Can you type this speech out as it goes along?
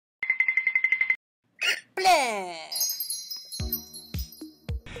blah.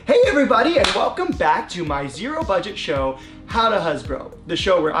 Hey everybody, and welcome back to my zero budget show, How to Husbro, the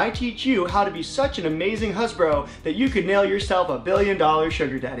show where I teach you how to be such an amazing husbro that you could nail yourself $1 billion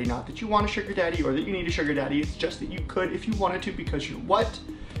sugar daddy. Not that you want a sugar daddy or that you need a sugar daddy, it's just that you could if you wanted to, because you're what?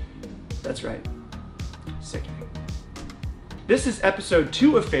 That's right, sickening. This is episode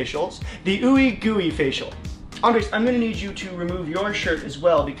 2 of facials, the Ooey Gooey facial. Andres, I'm gonna need you to remove your shirt as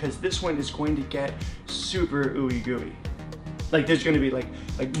well because this one is going to get super ooey gooey. Like there's gonna be like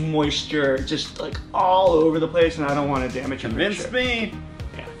moisture just like all over the place, and I don't want to damage your picture. Convince me.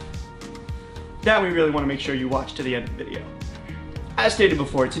 Yeah. That we really want to make sure you watch to the end of the video. As stated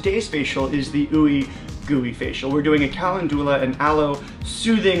before, today's facial is the Ooey Gooey facial. We're doing a calendula and aloe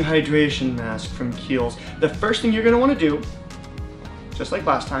soothing hydration mask from Kiehls. The first thing you're gonna want to do, just like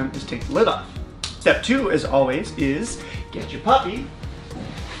last time, is take the lid off. Step 2, as always, is get your puppy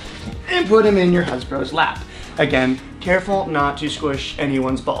and put him in your husbro's lap. Again, careful not to squish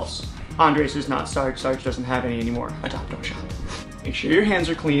anyone's balls. Andres is not Sarge. Sarge doesn't have any anymore. Adopt, don't shop. Make sure your hands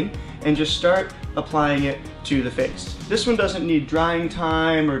are clean and just start applying it to the face. This one doesn't need drying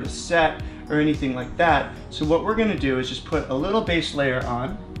time or to set or anything like that. So what we're gonna do is just put a little base layer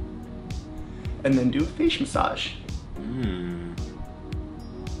on and then do a face massage.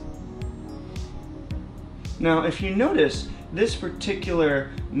 Now, if you notice, this particular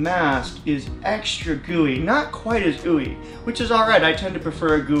mask is extra gooey, not quite as ooey, which is alright. I tend to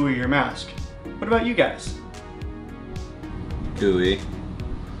prefer a gooier mask. What about you guys? Gooey.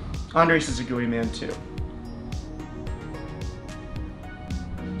 Andres is a gooey man too.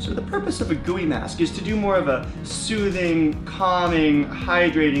 So the purpose of a gooey mask is to do more of a soothing, calming,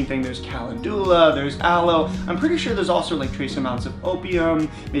 hydrating thing. There's calendula, there's aloe. I'm pretty sure there's also like trace amounts of opium,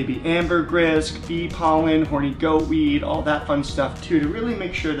 maybe ambergris, bee pollen, horny goat weed, all that fun stuff too, to really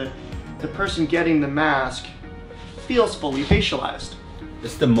make sure that the person getting the mask feels fully facialized.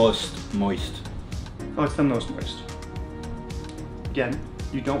 It's the most moist. Oh, it's the most moist. Again,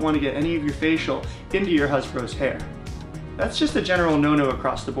 you don't want to get any of your facial into your husbro's hair. That's just a general no-no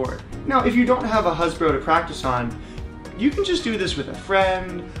across the board. Now, if you don't have a husbro to practice on, you can just do this with a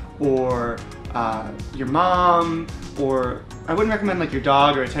friend or your mom, or I wouldn't recommend like your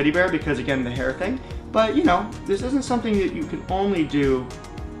dog or a teddy bear because again, the hair thing, but you know, this isn't something that you can only do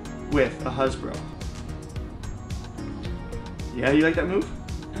with a husbro. Yeah, you like that move?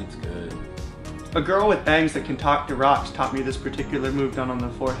 That's good. A girl with bangs that can talk to rocks taught me this particular move done on the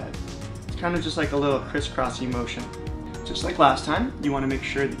forehead. It's kind of just like a little crisscrossy motion. Just like last time, you want to make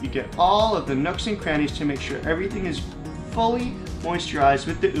sure that you get all of the nooks and crannies to make sure everything is fully moisturized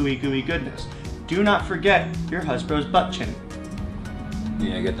with the ooey gooey goodness. Do not forget your husbro's butt chin.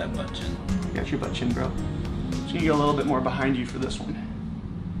 Yeah, I got that butt chin. You got your butt chin, bro. Just gonna get a little bit more behind you for this one.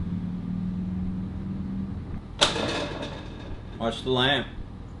 Watch the lamp.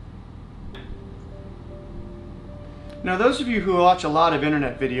 Now those of you who watch a lot of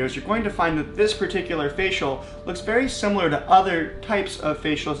internet videos, you're going to find that this particular facial looks very similar to other types of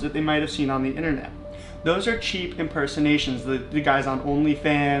facials that they might have seen on the internet. Those are cheap impersonations, the guys on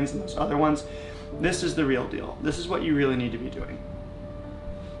OnlyFans and those other ones. This is the real deal. This is what you really need to be doing.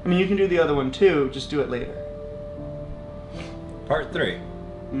 I mean, you can do the other one too, just do it later. Part 3.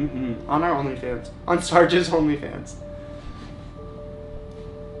 On our OnlyFans. On Sarge's OnlyFans.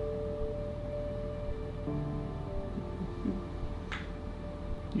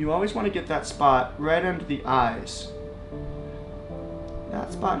 You always want to get that spot right under the eyes.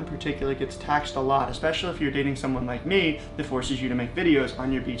 That spot in particular gets taxed a lot, especially if you're dating someone like me that forces you to make videos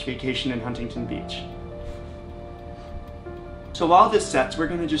on your beach vacation in Huntington Beach. So while this sets, we're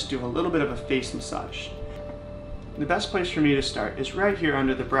going to just do a little bit of a face massage. The best place for me to start is right here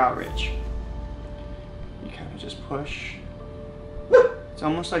under the brow ridge. You kind of just push. It's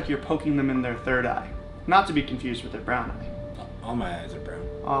almost like you're poking them in their third eye. Not to be confused with their brown eye. All my eyes are brown.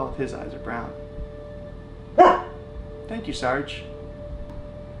 All of his eyes are brown. Thank you, Sarge.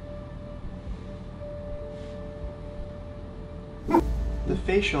 The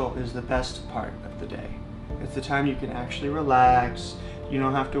facial is the best part of the day. It's the time you can actually relax. You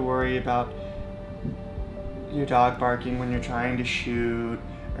don't have to worry about your dog barking when you're trying to shoot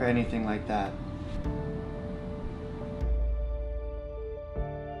or anything like that.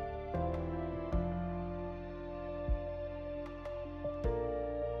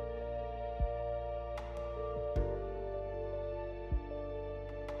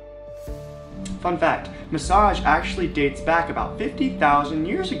 Fun fact, massage actually dates back about 50,000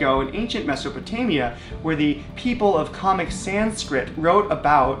 years ago in ancient Mesopotamia, where the people of comic Sanskrit wrote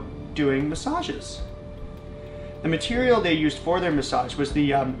about doing massages. The material they used for their massage was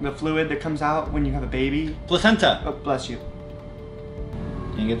the fluid that comes out when you have a baby. Placenta. Oh, bless you.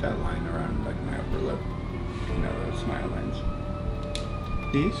 Can you get that line around like my upper lip? You know, those smile lines.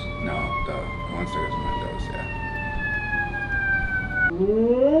 These? No, the ones that goes in my nose, yeah.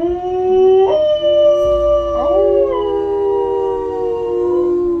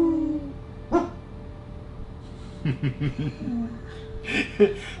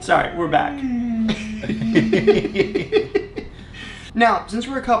 Sorry, we're back. Now, since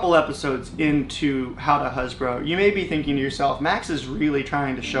we're a couple episodes into How to Husbro, you may be thinking to yourself, Max is really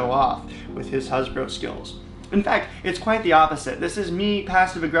trying to show off with his Husbro skills. In fact, it's quite the opposite. This is me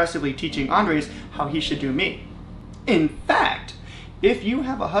passive-aggressively teaching Andres how he should do me. In fact, if you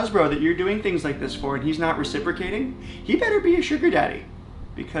have a Husbro that you're doing things like this for and he's not reciprocating, he better be a sugar daddy.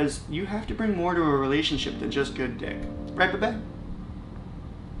 Because you have to bring more to a relationship than just good dick. Right, Bebe?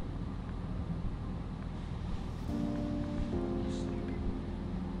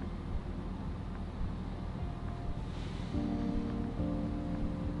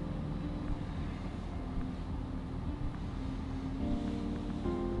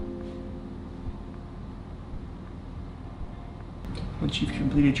 Once you've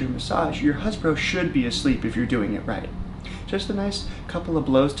completed your massage, your Husbro should be asleep if you're doing it right. Just a nice couple of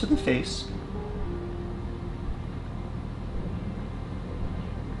blows to the face.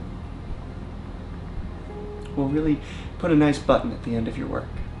 Will really put a nice button at the end of your work.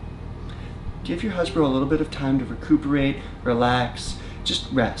 Give your Husbro a little bit of time to recuperate, relax,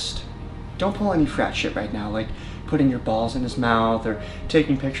 just rest. Don't pull any frat shit right now, like putting your balls in his mouth or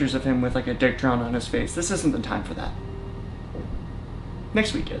taking pictures of him with like a dick drawn on his face. This isn't the time for that.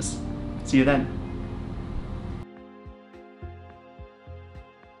 Next week is. See you then.